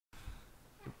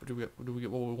Do we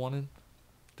get what we wanted?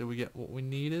 Did we get what we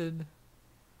needed?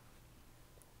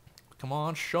 Come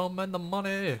on, show me the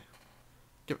money.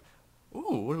 Give.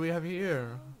 Ooh, what do we have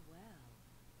here? Oh well,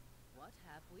 what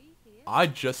have we here? I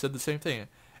just said the same thing.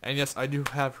 And yes, I do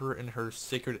have her in her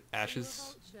Sacred Are you a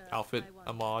Ashes vulture, outfit, I a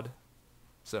wonder? mod.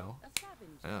 So, A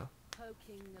scavenger, yeah.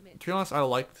 poking amidst To be honest, I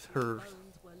liked whose her.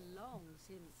 bones were long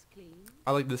since cleaned,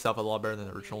 I like this outfit a lot better than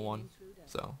the or original merely an one. intruder,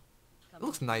 So, it coming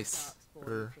looks to the nice. Or,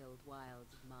 darkspawn-filled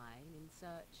wilds of mine in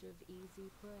search of easy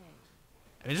prey.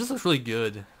 I mean, it just looks really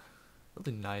good.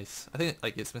 Really nice. I think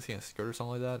like it's missing a skirt or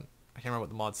something like that. I can't remember what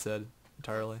the mod said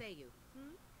entirely. What say you?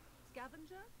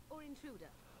 Scavenger or intruder?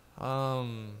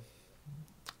 Um.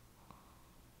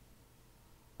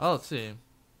 Oh, let's see.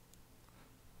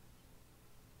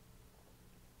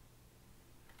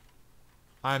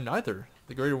 I am neither.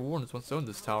 The Grey Warden once owned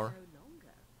this tower. No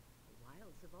longer. The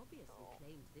wilds have obviously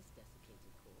claimed this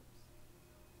desiccated corpse.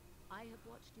 I have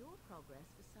watched your progress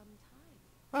for some time.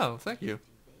 Oh, thank you.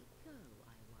 Where do they go,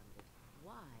 I wondered.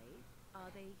 Why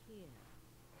are they here?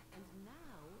 And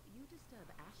now you disturb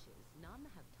ashes none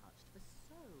have touched for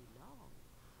so long.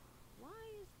 Why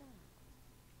is that?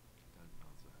 Don't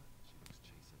answer her. She looks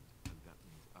chastened, and that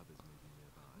means others may be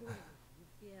nearby. You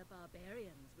fear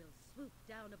barbarians will swoop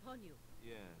down upon you.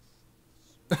 Yes.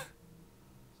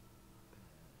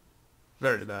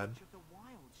 Very bad. Of the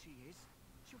wild she is.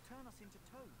 She'll turn us into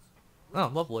toads. Oh,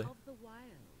 lovely. Of the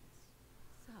wilds.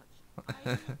 Such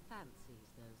tiny fancies,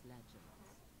 those legends.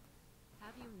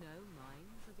 Have you no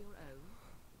minds of your own?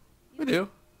 We do.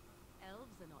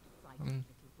 Elves are not frightened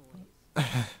little boys.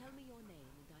 Tell me your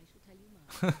name and I shall tell you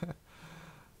mine.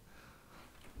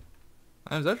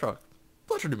 I'm Zedrock.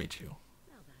 Pleasure to meet you.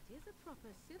 Now that is a proper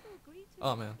civil greeting.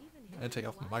 Oh man, even I here had to take in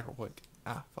off the my mic real wilds. quick.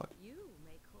 Ah, fuck. You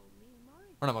may call me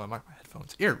Mori. Or not my mic, my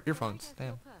headphones. Earphones. Can I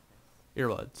Damn. guess your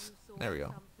purpose? Earbuds. You saw There we go.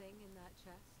 something in that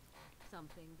chest.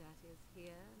 Something that is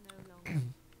here no longer.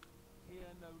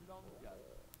 Here no longer.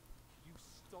 You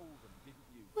stole them, didn't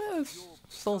you? Well, You're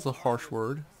stole's a some harsh kind of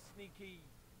word. Sneaky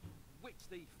witch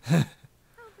thief. How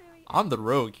very I'm the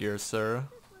rogue here, sir.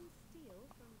 Does one steal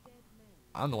from dead men?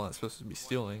 I'm the one that's supposed to be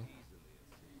stealing.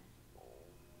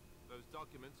 Those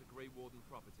documents are Grey Warden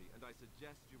property, and I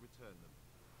suggest you return them.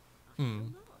 I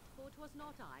will not, for it was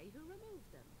not I who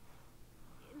removed them.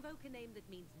 Invoke a name that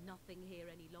means nothing here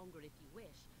any longer if you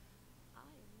wish. I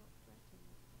am not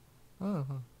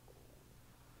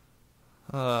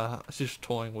threatened. She's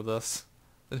toying with us.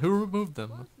 And who removed them?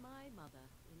 Was my mother,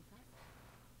 in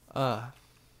fact.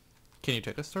 Can you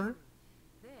take us to her?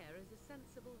 There is a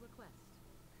sensible request.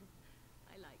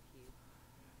 I like you.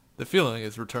 The feeling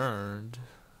is returned.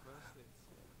 First it's,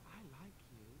 I like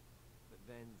you, but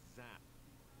then zap,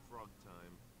 frog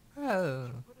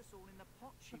time. Put us all in the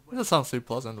pot she It doesn't sound too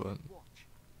pleasant, but watch.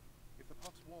 If the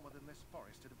pot's warmer than this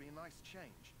forest, it'd be a nice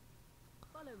change.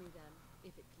 Follow me then,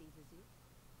 if it pleases you.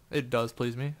 it does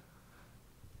please me.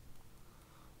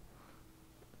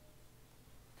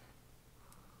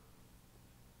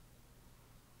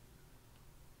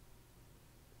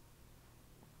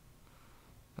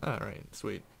 Alright,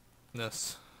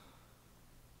 sweetness.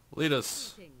 Lead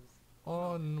us Greetings.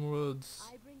 onwards.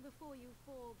 I bring before you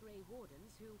 4 Grey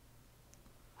Wardens who...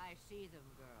 I see them,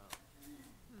 girl.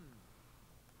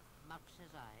 Much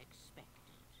as I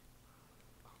expected.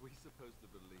 Are we supposed to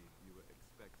believe you were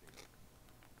expecting us?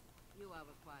 You are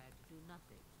required to do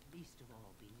nothing, least of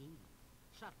all believe.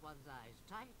 Shut one's eyes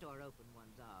tight or open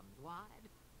one's arms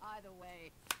wide. Either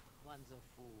way, one's a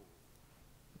fool.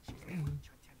 She's a witch,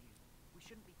 I tell you. We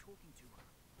shouldn't be talking to her.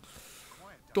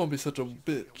 Quiet, Don't darling. be such a She's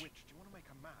bitch. a witch. Do you want to make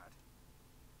her mad?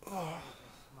 A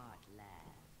smart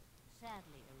lad.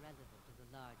 Sadly irrelevant to the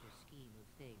larger scheme of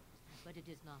things. But it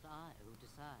is not I who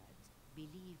decides.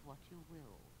 Believe what you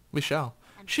will. We shall.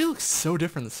 She looks so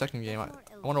different in the second game. I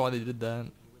wonder why they did that.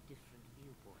 Give you a different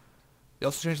viewpoint. They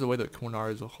also changed the way that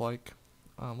Kuminaris look like.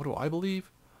 What do I believe?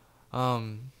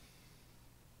 I'm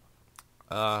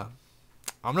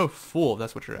no fool if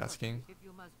that's what you're asking. If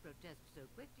you must protest so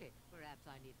quickly, perhaps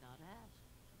I need not ask.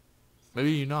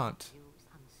 Maybe you not. Use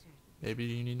uncertainty. Maybe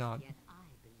you need not. Yet I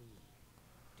believe.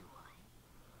 Do I?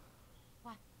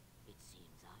 What? It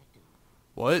seems I do.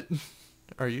 What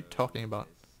are you talking about?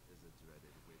 This is a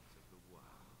dreaded witch of the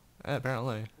wild.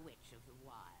 Apparently. Witch of the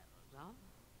wild, huh?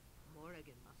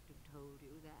 Morrigan must have told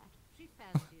you that. She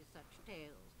fancies such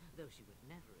tales, though she would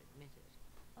never admit it.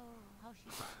 Oh, how she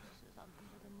dances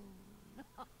under the moon.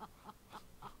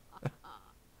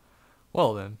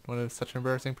 Well then, what is such an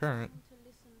embarrassing parent? To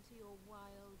listen to your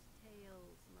wild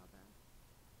tales, mother.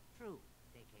 True,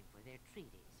 they came for their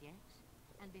treaties, yes?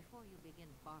 And before you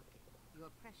begin barking, your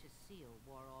precious seal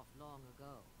wore off long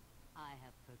ago. I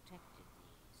have protected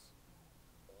thee.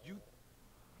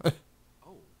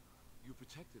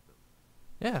 protected them.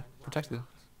 Yeah, protected.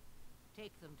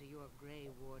 Take them to your Grey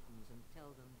Wardens and tell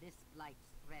them this blight's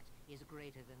threat is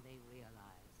greater than they realize.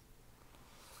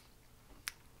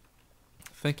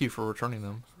 Thank you for returning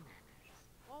them. Manners.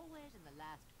 Always in the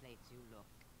last place you look.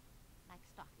 Like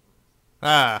stockings.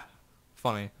 Ah,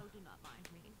 funny. Oh, do not mind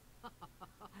me.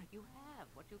 You have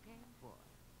what you came for.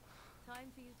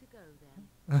 Time for you to go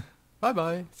then. Bye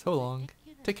bye. So long.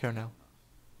 Take care now.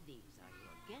 These are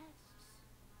your guests.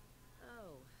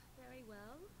 Oh, very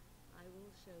well. I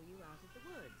will show you out of the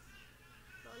woods.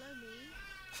 Follow me.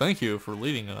 Thank you for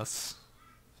leading us.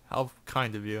 How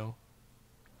kind of you.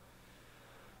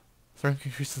 Strength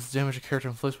increases the damage a character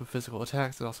inflicts with physical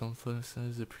attacks. It also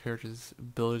influences the character's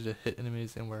ability to hit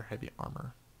enemies and wear heavy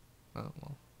armor. Oh,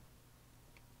 well.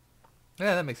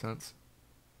 Yeah, that makes sense.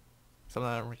 Some of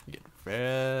that armor can get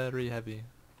very heavy.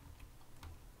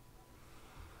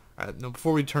 Alright, now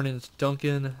before we turn into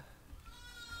Duncan,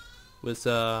 let's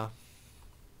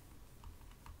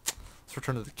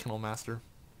return to the Kennel Master.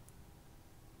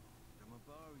 The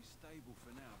Mabari's stable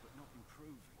for now, but not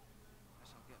improving.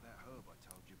 Unless I get that herb I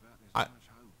told you about, there's I- not much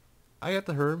hope. I got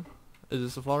the herb. Is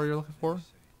this the flower you're looking for? Let me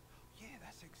see. Yeah,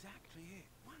 that's exactly it.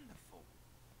 Wonderful.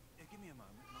 Yeah, give me a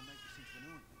moment and I'll make this into an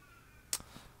ointment.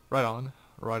 Right on.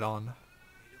 Right on.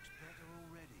 He looks better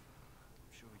already. I'm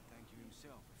sure he'd thank you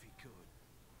himself if he could.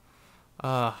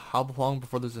 How long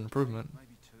before there's an improvement?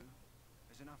 Maybe 2.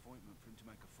 There's enough ointment for him to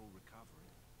make a full recovery.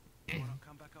 Why not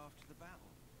come back after the battle?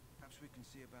 Perhaps we can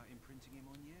see about imprinting him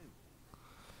on you.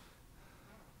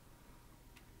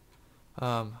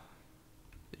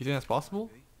 You think that's possible?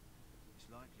 Maybe. It's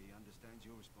likely he understands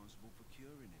you're responsible for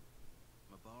curing him.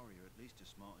 Mabari are at least as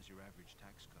smart as your average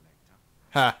tax collector.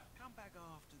 Ha! Come back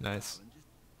after the Nice. battle and just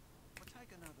we'll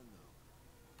take another look.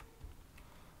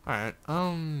 Alright,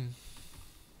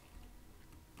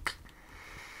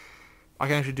 I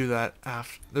can actually do that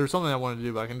after. There's something I want to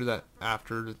do, but I can do that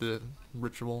after the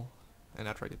ritual. And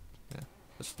after I get. Yeah.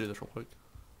 Let's do this real quick.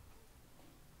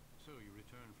 So you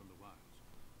returned from the wilds.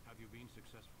 Have you been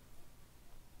successful?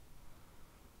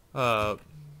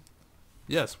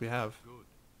 Yes, we have. Good.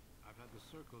 I've had the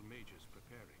circle mages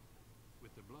preparing.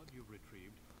 With the blood you've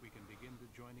retrieved, we can begin the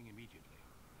joining immediately.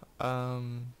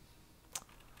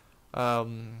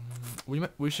 Maybe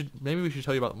we should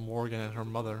tell you about Morgan and her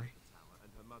mother. Tower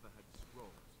and her mother had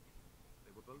scrolls.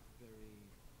 They were both very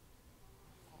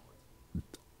odd.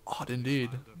 Odd indeed.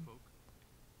 Wilder folk?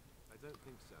 I don't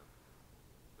think so.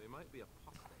 They might be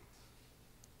apostates.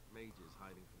 Mages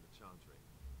hiding from the chantry.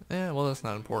 Yeah, well, that's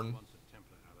not important. Once a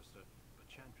Templar, Alistair, but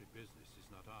chantry business is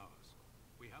not ours.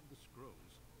 We have the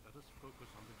scrolls. Let us focus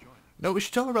on the joining. No, we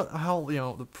should tell her about how,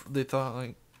 they thought,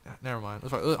 like, never mind.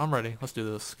 That's fine. I'm ready. Let's do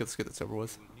this. Let's get this over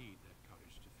with. We will need that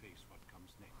courage to face what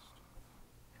comes next.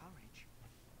 Courage?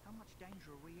 How much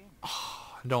danger are we in?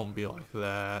 Don't be like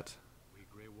that. We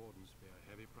Grey Wardens pay a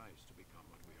heavy price to become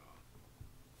what we are.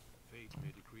 Fate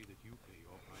may decree that you pay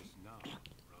your price now,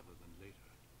 rather than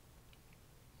later.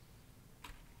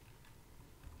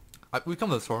 We come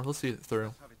to the store. Let's see it through.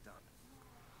 Let's have it done.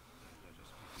 Then let us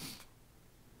begin.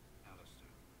 Alistair,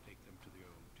 take them to the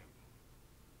old temple.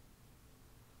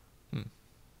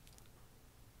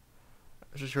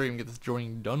 I just sure you can get this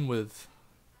joining done with.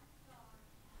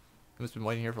 I've been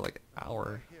waiting here for like an The more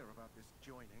hour. I hear about this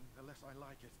joining, the less I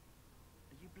like it.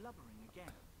 Are you blubbering again?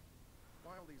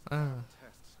 Why all these Ah. damn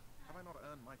tests? Have I not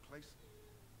earned my place?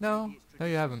 No, Maybe it's no,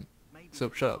 you haven't. Maybe So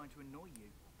they're shut up. trying to annoy you.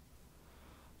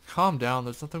 Calm down.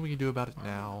 There's nothing we can do about it I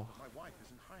now. know, but my wife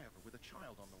is in Highover with a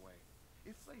child on the way.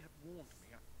 If they had warned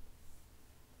me,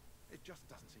 it just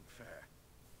doesn't seem fair.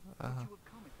 Would you have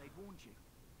come if they'd warned you?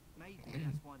 Maybe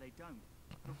that's why they don't.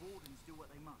 The Wardens do what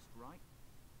they must, right?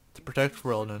 To protect Instead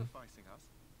of Ronan. sacrificing us,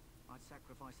 I'd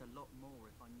sacrifice a lot more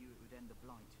if I knew it would end the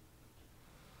blight.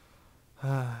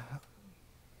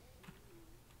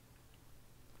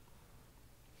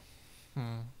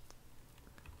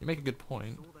 You make a good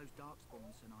point. Saw those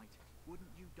darkspawns tonight.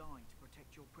 Wouldn't you die to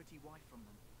protect your pretty wife from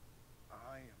them?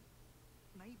 I am.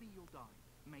 Maybe you'll die.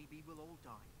 Maybe we'll all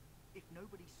die. If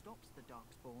nobody stops the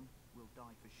darkspawn, we'll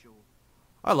die for sure.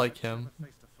 I like him. Never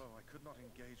faced a foe I could not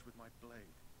engage with my blade.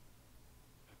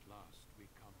 At last, we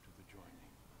come to the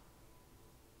joining.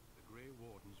 The Grey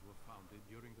Wardens were founded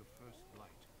during the First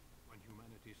Blight, when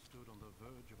humanity stood on the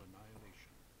verge of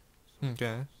annihilation. So it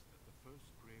Okay. was that the first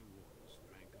Grey Wardens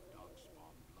drank of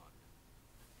darkspawn blood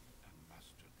and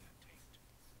mastered their taint.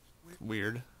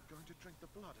 Weird. Going to drink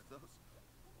the blood of those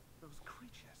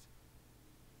creatures.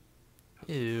 As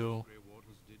Ew. the Grey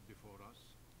Wardens did before us,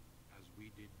 as we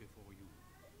did before you.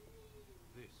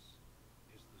 This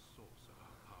is the source of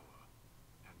our power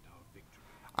and our victory.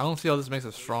 I don't see how this makes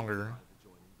us stronger. By the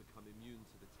joining become immune to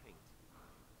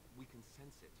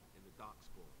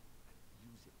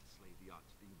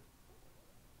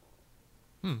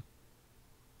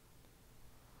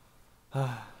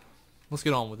Let's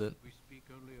get on with it. We speak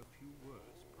only a few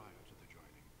words prior to the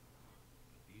joining,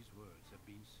 but these words have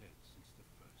been said since the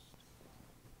first.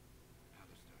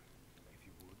 Alistair, if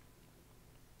you would.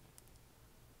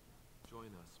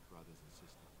 Join us, brothers and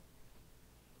sisters.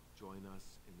 Join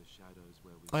us in the shadows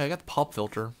where we... Oh yeah, I got the pop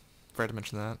filter. Forgot to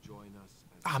mention that. Join us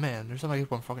as Ah man, there's something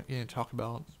I'm fucking need to talk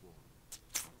about.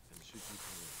 and should you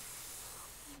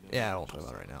perish, Yeah, I won't talk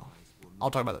about it right now.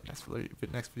 I'll talk about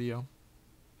it next video.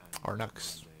 Or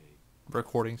next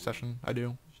recording session I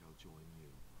do. shall join you.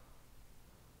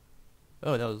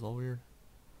 Oh, that was a little weird.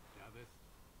 Davith,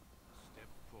 step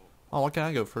forward. Oh, why can't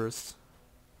I go first?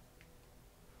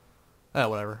 Ah,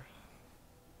 whatever.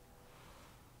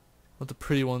 Let the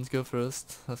pretty ones go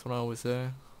first. That's what I always say.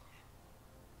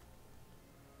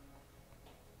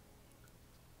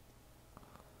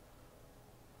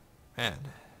 Man.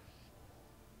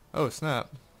 Oh, snap.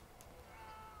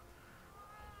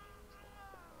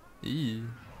 Eee.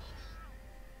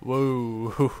 Whoa.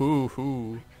 Hoo, hoo,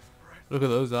 hoo. Look at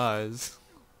those eyes.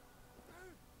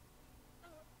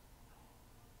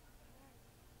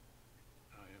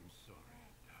 I am sorry,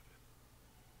 Davith.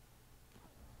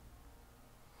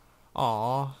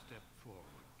 Aww. Step forward,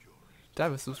 Jory.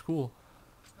 Davis was cool.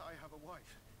 I have a wife,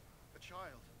 a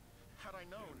child. Had I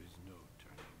known. There is no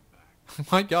turning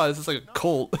back. My god, this is like a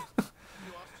cult. You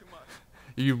ask too much.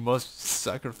 You must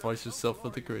sacrifice yourself for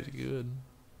the greater good.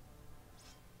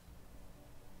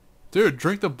 Dude,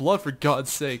 drink the blood for God's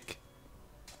sake.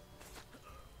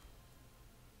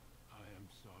 I am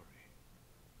sorry.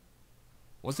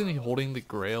 Wasn't he holding the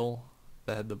grail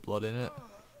that had the blood in it?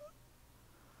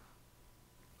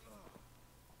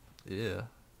 Yeah.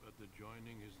 But the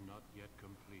joining is not yet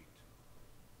complete.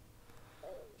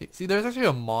 See, there's actually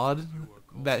a mod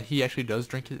that he actually does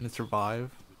drink it and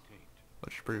survive, The taint.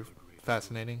 which is pretty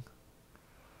fascinating.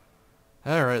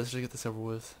 Alright, let's just get this over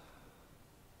with.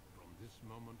 From this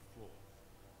moment forth,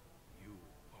 you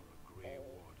are a Grey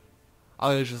Warden.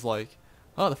 I was just like,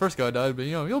 oh, the first guy died, but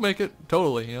you know, you'll make it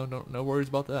totally, you know, no worries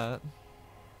about that.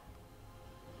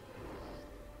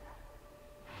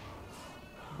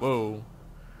 Whoa.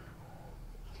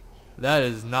 That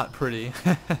is not pretty.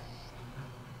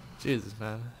 Jesus,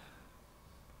 man.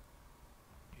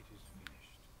 It is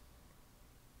finished.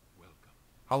 Welcome.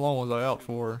 How long was I out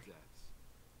for? Deaths.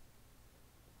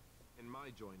 In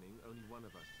my joining, only one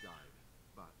of us died,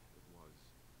 but it was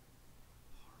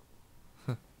horrible.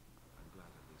 I'm glad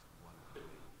at least one of us lived.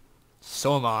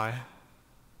 So am I.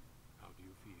 How do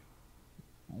you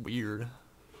feel? Weird.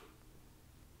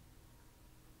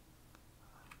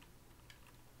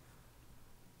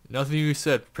 Nothing you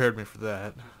said prepared me for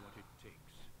that. It is what it takes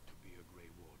to be a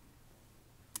Grey Warden.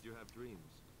 Did you have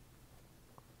dreams?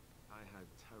 I had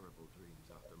terrible dreams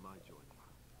after my joining.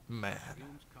 Man.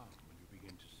 Dreams come when you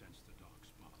begin to sense the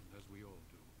darkspawn, as we all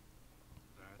do.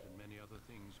 That and many other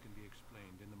things can be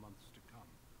explained in the months to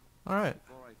come. Alright.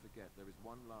 Before I forget, there is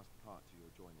one last part to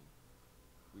your joining.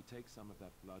 We take some of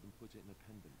that blood and put it in a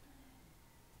pendant.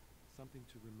 Something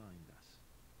to remind us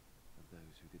of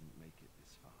those who didn't make it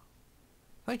this far.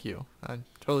 Thank you. I'd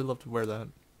totally love to wear that.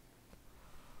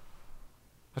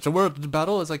 I shall wear it to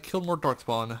battle as I kill more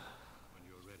darkspawn. When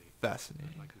you're ready, I'd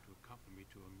Fascinating. like you to accompany me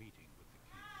to a meeting with the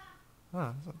king.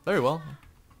 Ah, very well.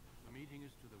 The meeting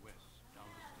is to the west, down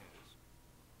the stairs.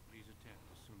 Please attend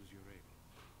as soon as you're able.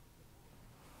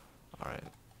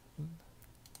 Alright.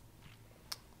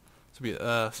 This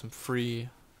will be some free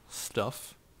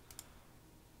stuff.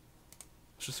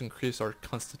 Let's just increase our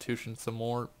constitution some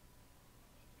more.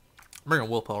 Bring our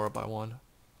willpower up by 1.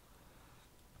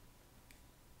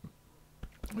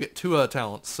 We get 2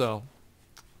 talents, so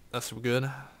that's good.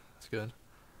 That's good.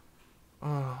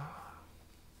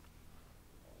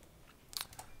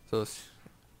 So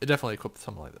it definitely equipped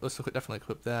something like that. Let's definitely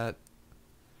equip that.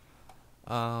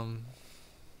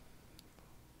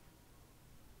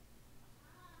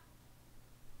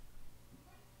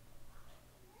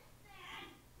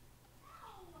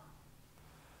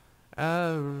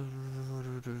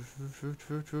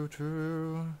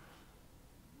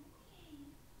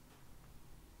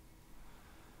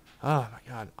 Oh my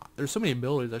god, there's so many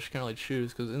abilities I just can't really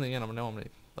choose because in the end I'm gonna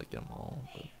like get them all.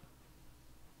 But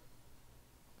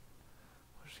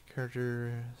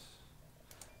characters.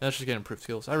 That's just getting improved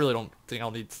skills. I really don't think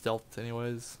I'll need stealth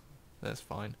anyways. That's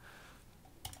fine.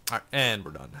 Alright, and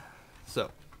we're done.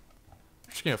 So,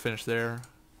 just gonna finish there.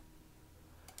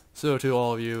 So to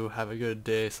all of you, have a good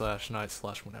day / night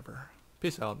 / whenever.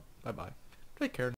 Peace out. Bye bye. Take care.